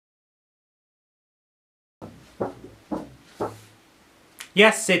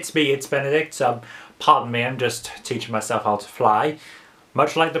Yes, it's me, it's Benedict. Pardon me, I'm just teaching myself how to fly.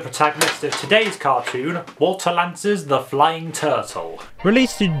 Much like the protagonist of today's cartoon, Walter Lance's The Flying Turtle.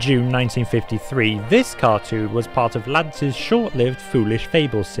 Released in June 1953, this cartoon was part of Lance's short-lived Foolish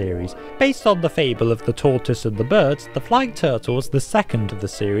Fables series. Based on the fable of the tortoise and the birds, The Flying Turtle is the second of the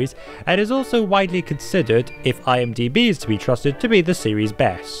series, and is also widely considered, if IMDb is to be trusted, to be the series'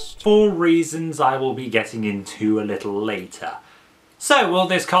 best. For reasons I will be getting into a little later. So, will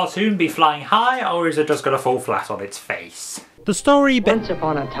this cartoon be flying high, or is it just going to fall flat on its face? The story Once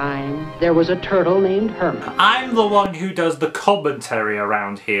upon a time, there was a turtle named Herman. I'm the one who does the commentary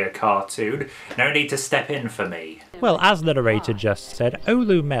around here, cartoon. No need to step in for me. Well, as the narrator just said,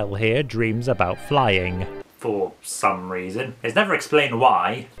 Olu Mel here dreams about flying. For some reason. It's never explained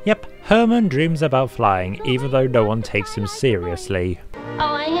why. Yep, Herman dreams about flying, even though no one takes him seriously.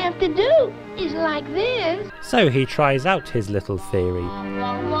 All I have to do is like this. So he tries out his little theory,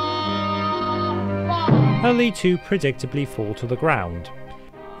 only to predictably fall to the ground,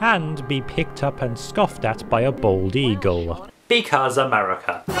 and be picked up and scoffed at by a bald eagle. Because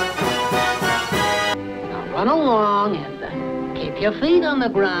America. Now run along and keep your feet on the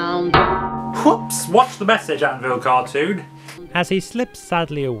ground. Whoops! Watch the message, Anvil cartoon! As he slips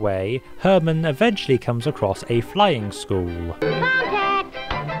sadly away, Herman eventually comes across a flying school. Contact!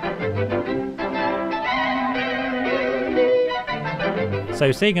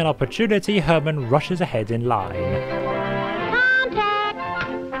 So seeing an opportunity, Herman rushes ahead in line. Contact!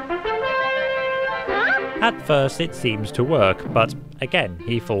 Huh? At first it seems to work, but again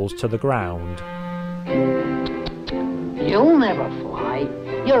he falls to the ground. You'll never fly.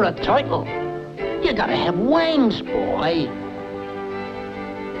 You're a turtle. You gotta have wings, boy.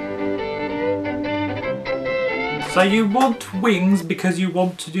 So you want wings because you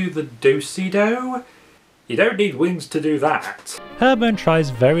want to do the do-si-do? You don't need wings to do that. Herman tries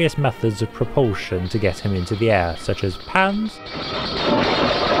various methods of propulsion to get him into the air, such as pans,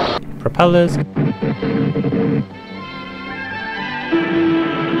 propellers,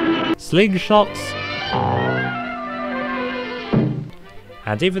 slingshots,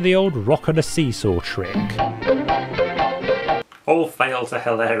 and even the old rock on a seesaw trick. All fail to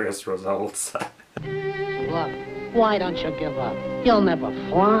hilarious results. Look, why don't you give up? You'll never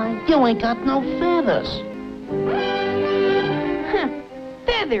fly. You ain't got no feathers. Huh.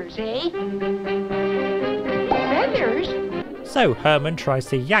 Feathers, eh? Feathers? So Herman tries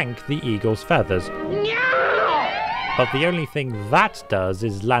to yank the eagle's feathers. No! But the only thing that does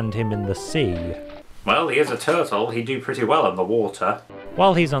is land him in the sea. Well, he is a turtle, he'd do pretty well in the water.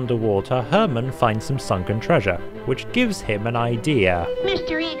 While he's underwater, Herman finds some sunken treasure, which gives him an idea.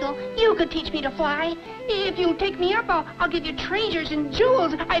 Mr. Eagle, you could teach me to fly. If you take me up, I'll give you treasures and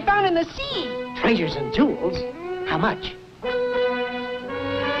jewels I found in the sea. Treasures and jewels? How much?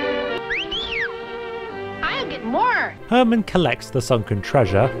 I'll get more. Herman collects the sunken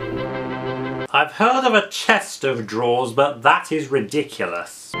treasure. I've heard of a chest of drawers, but that is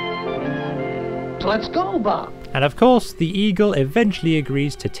ridiculous. Let's go, Bob. And of course, the eagle eventually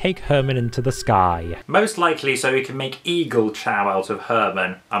agrees to take Herman into the sky. Most likely so he can make eagle chow out of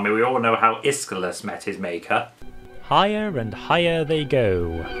Herman. I mean, we all know how Aeschylus met his maker. Higher and higher they go.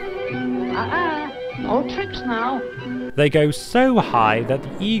 No tricks now. They go so high that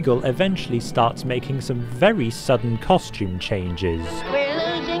the eagle eventually starts making some very sudden costume changes. We're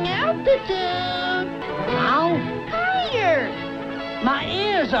losing altitude. Now, Higher. my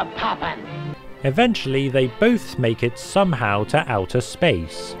ears are popping. Eventually, they both make it somehow to outer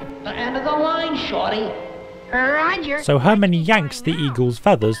space. The end of the line, shorty. Roger. So Herman yanks the eagle's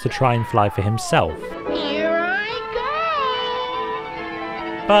feathers to try and fly for himself. Here I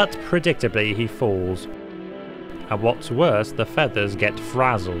But predictably, he falls. And what's worse, the feathers get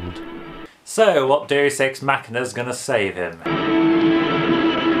frazzled. So, what Deus Ex Machina's gonna save him?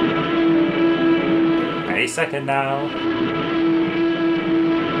 Any second now.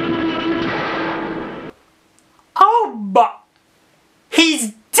 Oh, but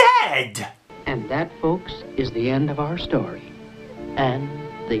he's dead! And that, folks, is the end of our story. And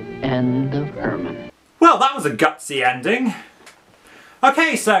the end of Herman. Well, that was a gutsy ending.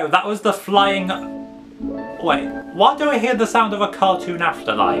 Okay, so that was the flying... Wait, why do I hear the sound of a cartoon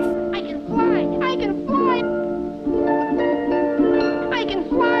afterlife? I can fly. I can fly. I can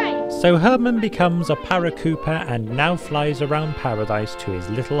fly. So Herman becomes a paracooper and now flies around paradise to his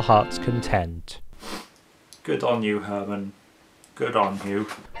little heart's content. Good on you, Herman. Good on you.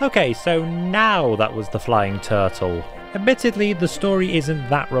 Okay, so now that was the flying turtle. Admittedly, the story isn't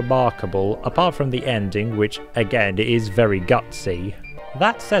that remarkable, apart from the ending, which, again, is very gutsy.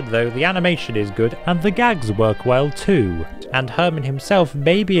 That said though, the animation is good and the gags work well too. and Herman himself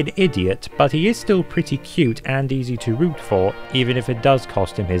may be an idiot, but he is still pretty cute and easy to root for, even if it does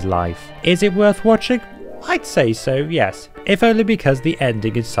cost him his life. Is it worth watching? I'd say so, yes, if only because the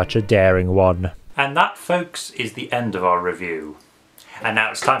ending is such a daring one. And that, folks, is the end of our review. And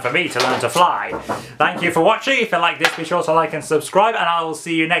now it's time for me to learn to fly. Thank you for watching. If you like this, be sure to like and subscribe, and I will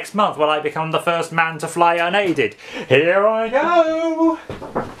see you next month when I become the first man to fly unaided. Here I go!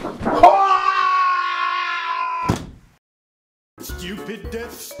 Stupid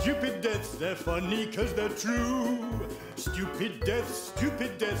deaths, they're funny 'cause they're true. Stupid deaths,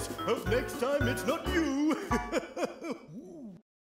 hope next time it's not you.